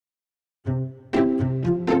Hi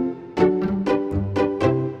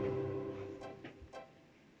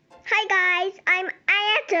guys, I'm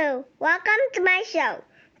Ayato. Welcome to my show.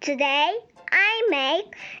 Today I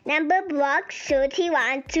make number blocks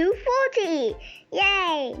 31 to 40.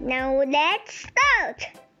 Yay! Now let's start.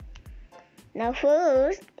 Now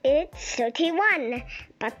first it's 31,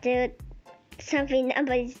 but something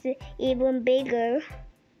number is even bigger.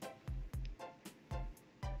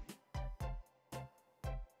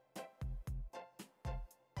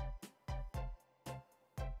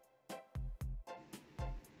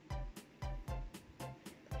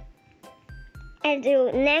 And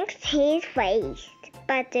next his face.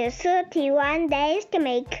 But there's 31 days to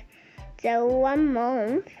make the 1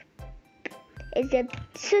 month. It's a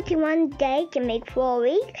 31 days to make 4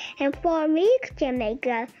 weeks, and 4 weeks to make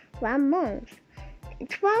 1 month.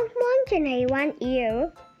 12 months and 1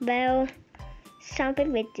 year. Well,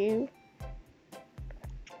 something we do.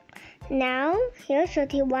 Now here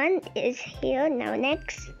 31 is here. Now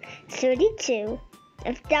next 32.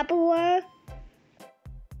 It's double word.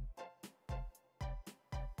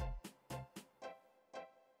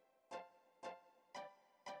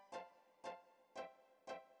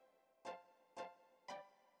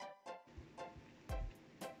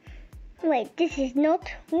 Wait, this is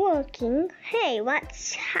not working. Hey,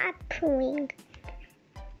 what's happening?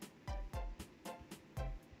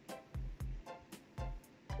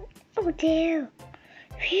 Oh dear.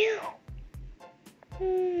 Phew.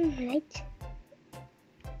 Right.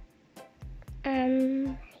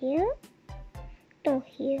 Here? No,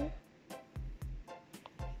 here.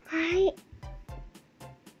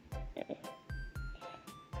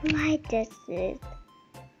 Why does it?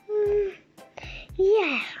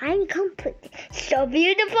 Yeah, I'm complete. So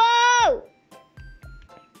beautiful!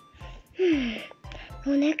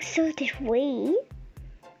 Well, next 33.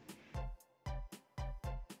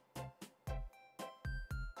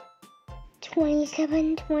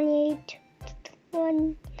 $27, $28,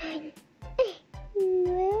 $29.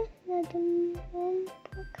 Well, not a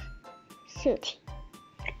book. 30.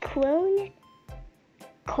 Clone,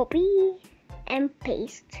 copy, and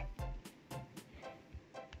paste.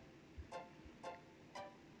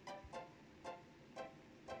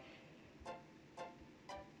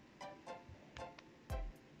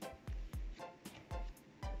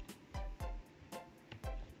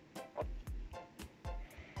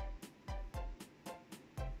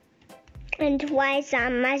 And why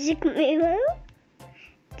some magic mirror?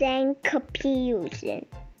 Then copy using.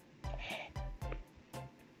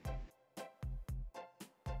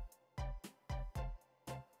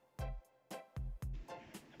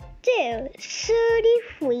 There,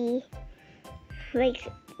 33. Wait,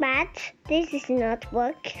 but this is not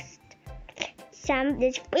work.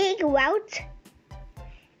 This big route.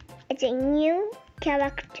 It's a new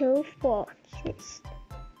character for this.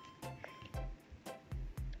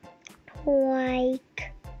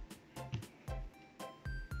 Like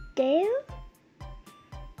there.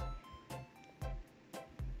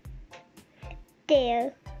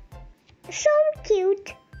 So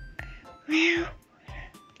cute. Well,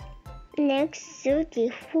 next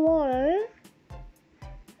 34.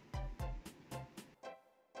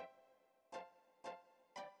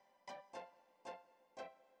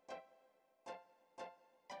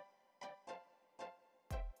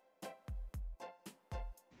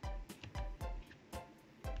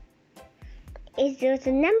 Is there's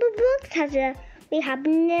a number blocks we have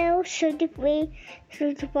no 33,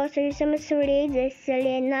 34, 37, 38,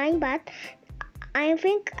 39, but I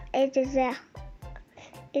think it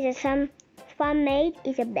is some fun made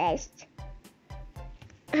is the best.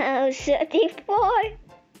 34.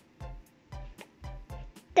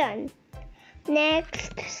 Done.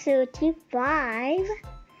 Next 35.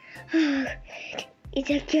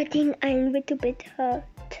 It's getting a little bit hurt.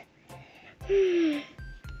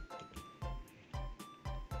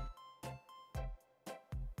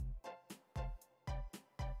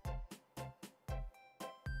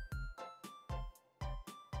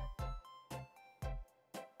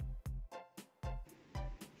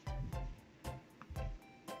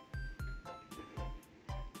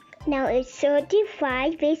 Now it's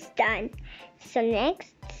 35 is done. So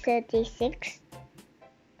next 36.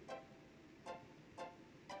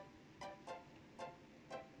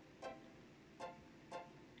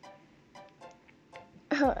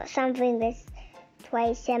 Oh, something with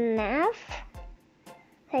twice a math.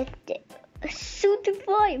 Like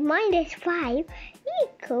 35 minus 5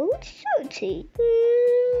 equals 30.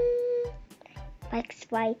 That's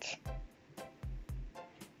right.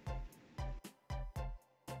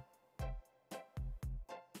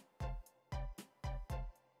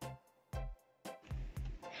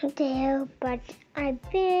 there, but I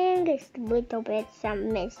think it's a little bit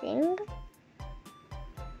some missing.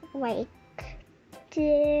 Like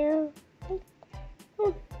there,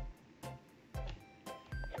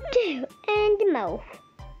 there, and the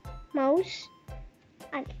mouse.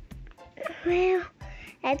 Well,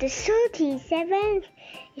 at the 37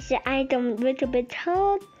 is an item a little bit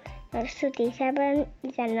hard. The 37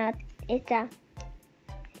 is not. It's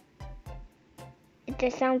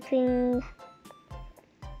something.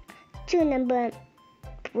 Two number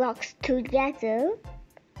blocks together.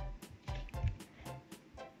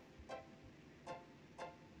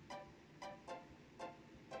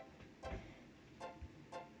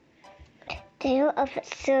 There of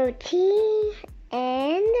 30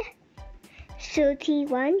 and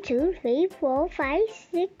 31, 2, 3, 4, 5,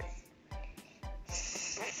 6,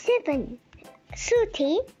 7.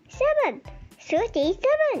 37.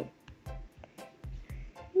 37.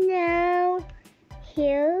 Now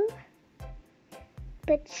here.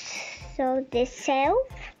 But so this self.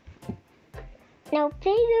 Now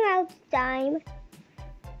figure out time.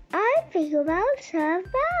 I figure out self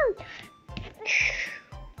out.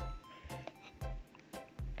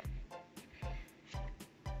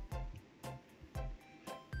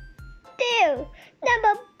 There,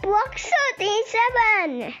 number block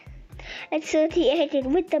 37. And 38 is a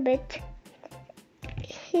little bit.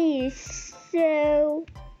 He's so.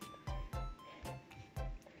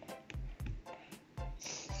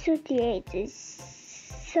 38 is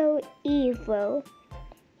so evil.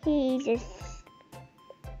 He is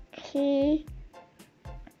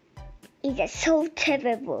just so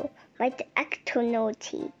terrible, like the actor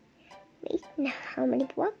naughty. Wait, now how many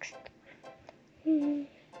blocks? And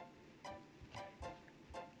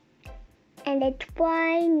let's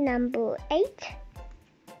try number 8.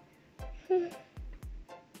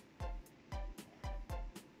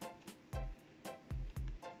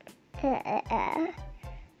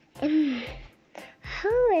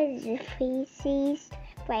 How is the feces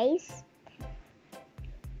face?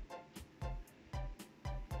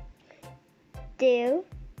 Do.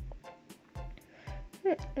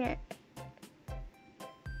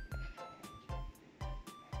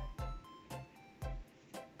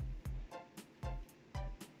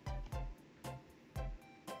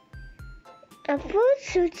 A full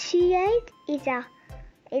suicide is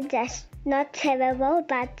just not terrible,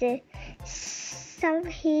 but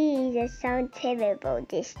he is sound terrible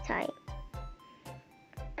this time.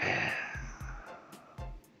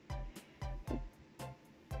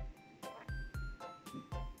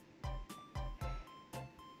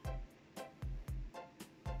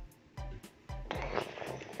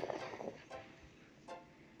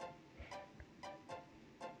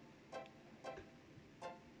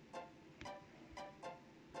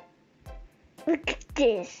 Look at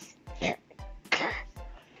this.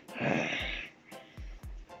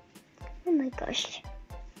 Oh my gosh.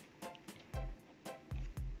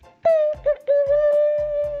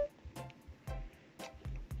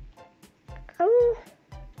 Oh.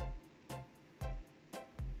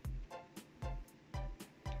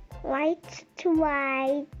 Let's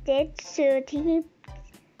try this 30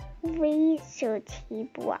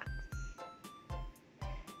 blocks.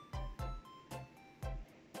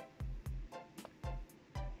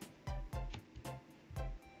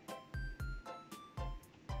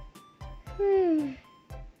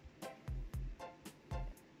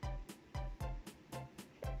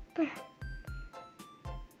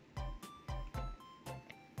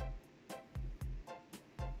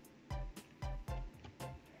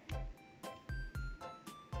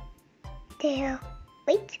 There.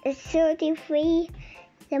 Wait, a 33.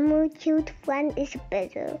 The more cute one is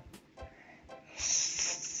better.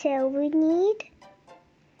 So we need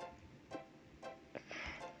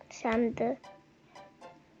some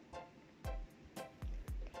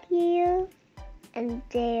here and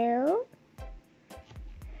there.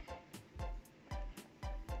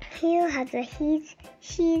 Here has a he's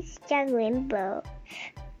juggling balls.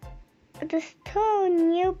 The store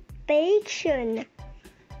new bacon.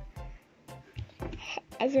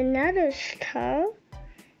 As another star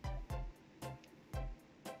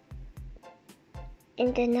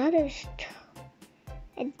and another star,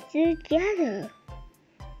 and together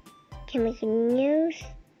can make a new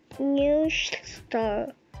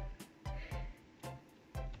star,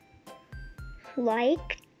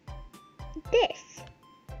 like this.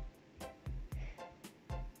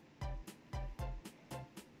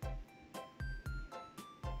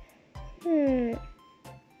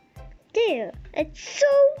 There, it's so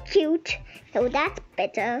cute. So that's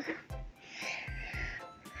better.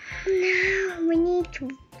 Now we need to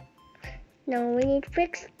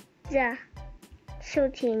fix the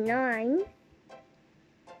 39.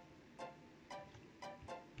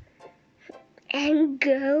 And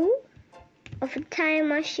go of a time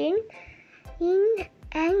machine in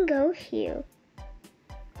and go here.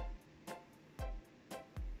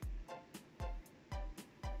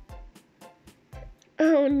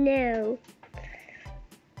 Oh no.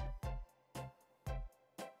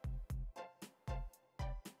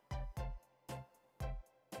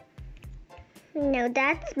 No,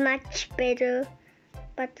 that's much better,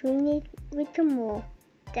 but we need little more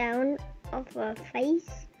down of our face,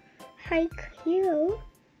 like here.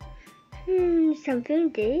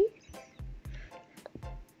 Something this.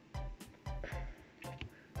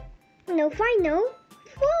 No, final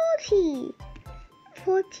 40.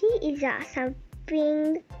 40 is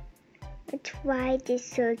something. Try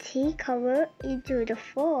this 30 cover into the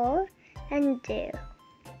 4 and there.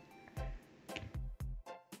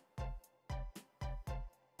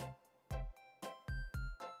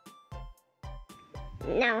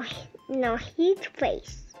 Now his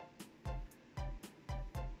face.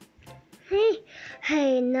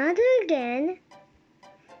 Hey, another again.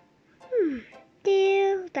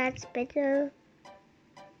 There, that's better.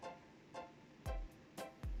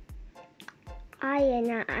 I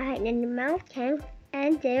in the mouth can,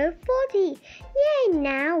 and there 40. Yay!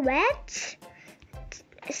 Now let's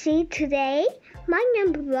see today my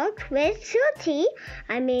number block with 30.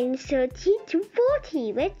 I mean 30 to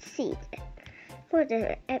 40. Let's see for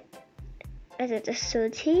the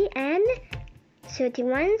 30 and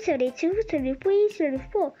 31, 32, 33,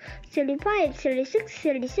 34, 35, 36,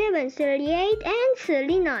 37, 38, and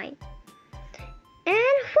 39. And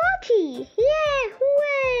 40! Yeah!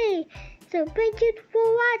 Hooray! So thank you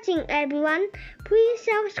for watching, everyone. Please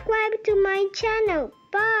subscribe to my channel.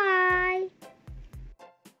 Bye!